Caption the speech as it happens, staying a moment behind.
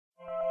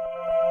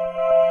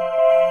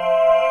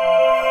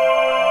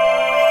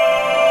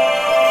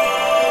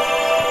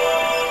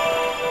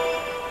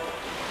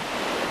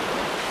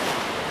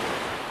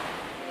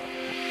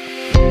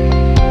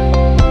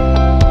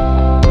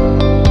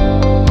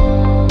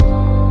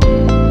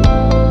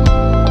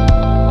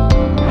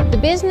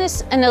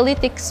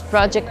analytics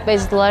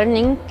project-based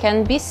learning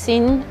can be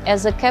seen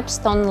as a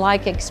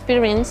capstone-like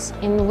experience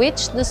in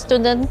which the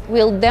student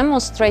will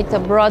demonstrate a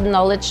broad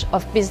knowledge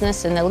of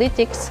business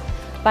analytics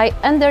by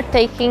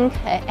undertaking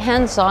a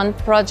hands-on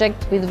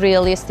project with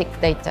realistic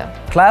data.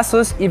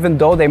 Classes, even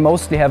though they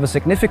mostly have a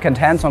significant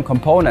hands-on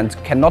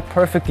component, cannot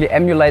perfectly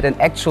emulate an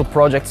actual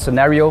project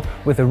scenario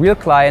with a real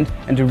client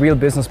and a real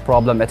business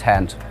problem at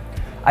hand.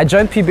 I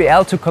joined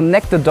PBL to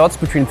connect the dots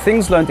between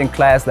things learned in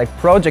class like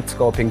project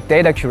scoping,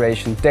 data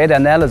curation, data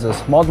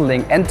analysis,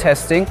 modeling and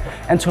testing,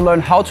 and to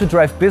learn how to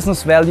drive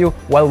business value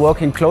while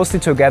working closely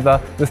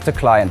together with the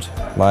client.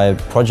 My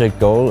project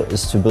goal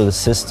is to build a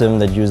system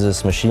that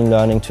uses machine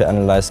learning to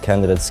analyze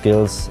candidate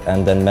skills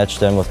and then match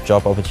them with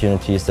job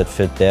opportunities that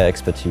fit their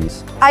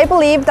expertise. I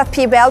believe that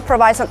PBL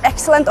provides an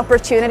excellent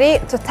opportunity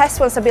to test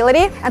one's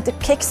ability and to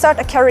kickstart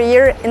a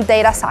career in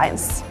data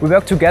science. We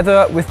work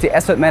together with the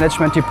asset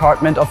management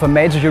department of a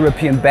major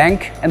European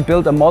bank and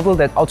build a model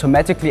that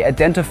automatically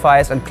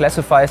identifies and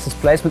classifies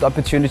displacement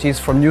opportunities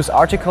from news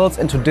articles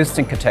into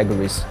distinct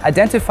categories.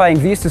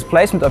 Identifying these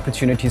displacement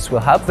opportunities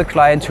will help the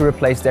client to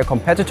replace their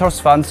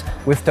competitors' funds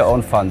with their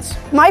own funds.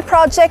 My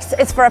project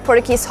is for a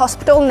Portuguese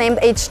hospital named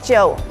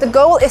HGO. The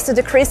goal is to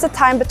decrease the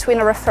time between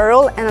a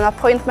referral and an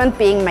appointment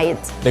being made.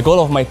 The goal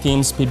of my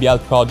team's PBL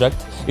project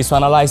is to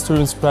analyze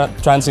tourism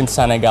trends in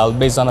Senegal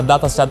based on a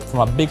data set from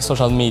a big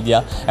social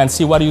media and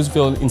see what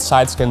useful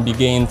insights can be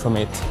gained from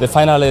it. The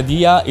final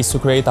idea is to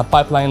create a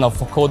pipeline of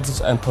codes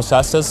and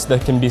processes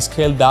that can be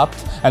scaled up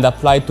and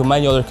applied to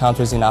many other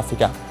countries in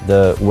Africa.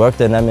 The work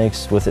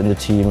dynamics within the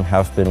team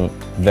have been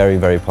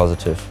very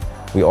positive.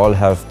 We all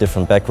have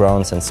different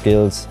backgrounds and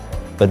skills,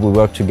 but we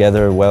work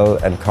together well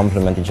and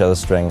complement each other's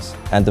strengths.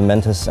 And the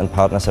mentors and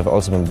partners have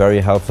also been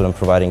very helpful in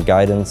providing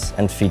guidance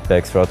and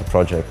feedback throughout the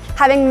project.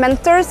 Having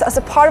mentors as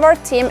a part of our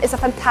team is a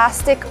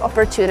fantastic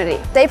opportunity.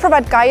 They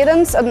provide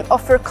guidance and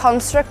offer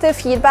constructive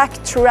feedback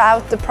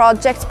throughout the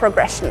project's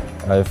progression.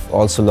 I've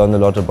also learned a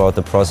lot about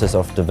the process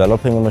of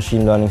developing a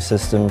machine learning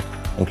system,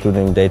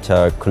 including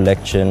data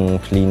collection,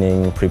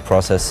 cleaning,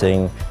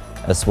 pre-processing,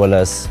 as well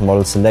as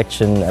model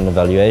selection and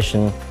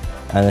evaluation.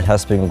 And it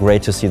has been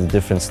great to see the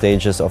different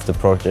stages of the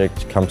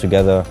project come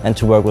together and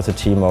to work with a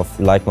team of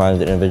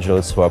like-minded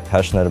individuals who are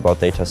passionate about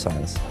data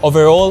science.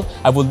 Overall,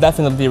 I would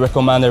definitely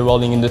recommend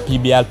enrolling in the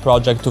PBL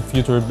project to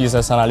future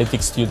business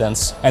analytics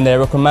students, and I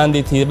recommend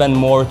it even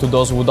more to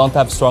those who don't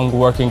have strong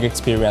working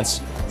experience.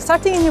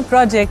 Starting a new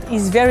project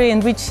is very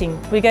enriching.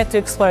 We get to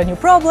explore a new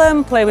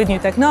problem, play with new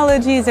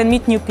technologies and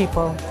meet new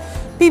people.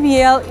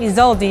 PBL is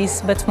all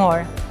this, but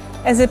more.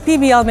 As a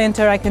PBL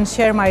mentor, I can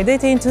share my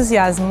data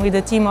enthusiasm with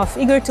a team of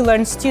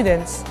eager-to-learn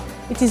students.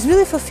 It is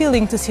really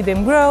fulfilling to see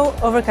them grow,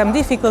 overcome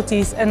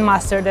difficulties and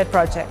master their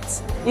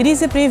projects. It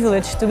is a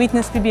privilege to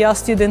witness PBL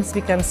students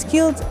become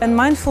skilled and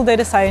mindful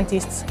data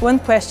scientists, one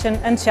question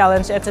and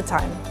challenge at a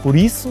time. Por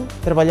isso,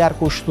 trabalhar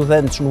com os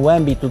estudantes no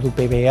âmbito do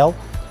PBL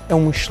é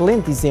um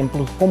excelente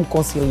exemplo de como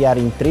conciliar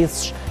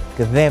interesses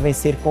que devem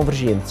ser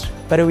convergentes.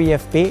 Para o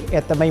IFP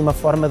é também uma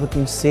forma de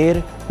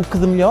conhecer o que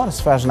de melhor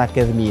se faz na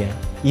academia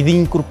e de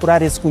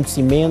incorporar esse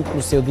conhecimento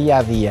no seu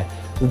dia-a-dia,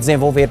 de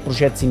desenvolver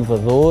projetos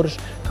inovadores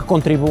que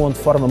contribuam de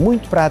forma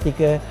muito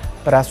prática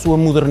para a sua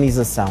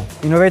modernização.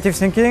 Innovative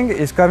thinking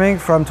is coming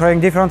from trying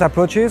different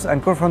approaches and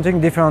confronting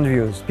different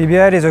views.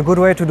 PBL is a good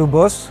way to do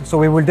both, so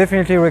we will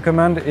definitely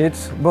recommend it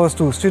both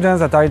to students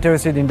that are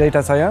interested in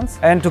data science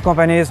and to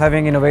companies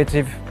having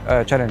innovative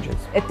challenges.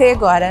 Até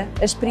agora,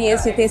 a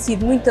experiência tem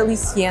sido muito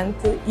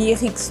aliciante e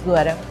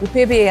enriquecedora. O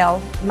PBL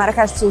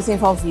marca as pessoas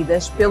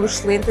envolvidas pelo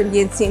excelente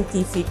ambiente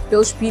científico,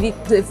 pelo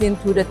espírito de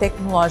aventura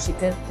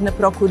tecnológica na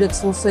procura de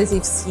soluções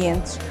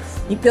eficientes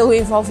e pelo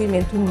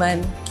envolvimento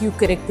humano que o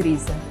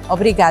caracteriza.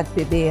 Obrigado,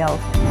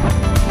 PBL.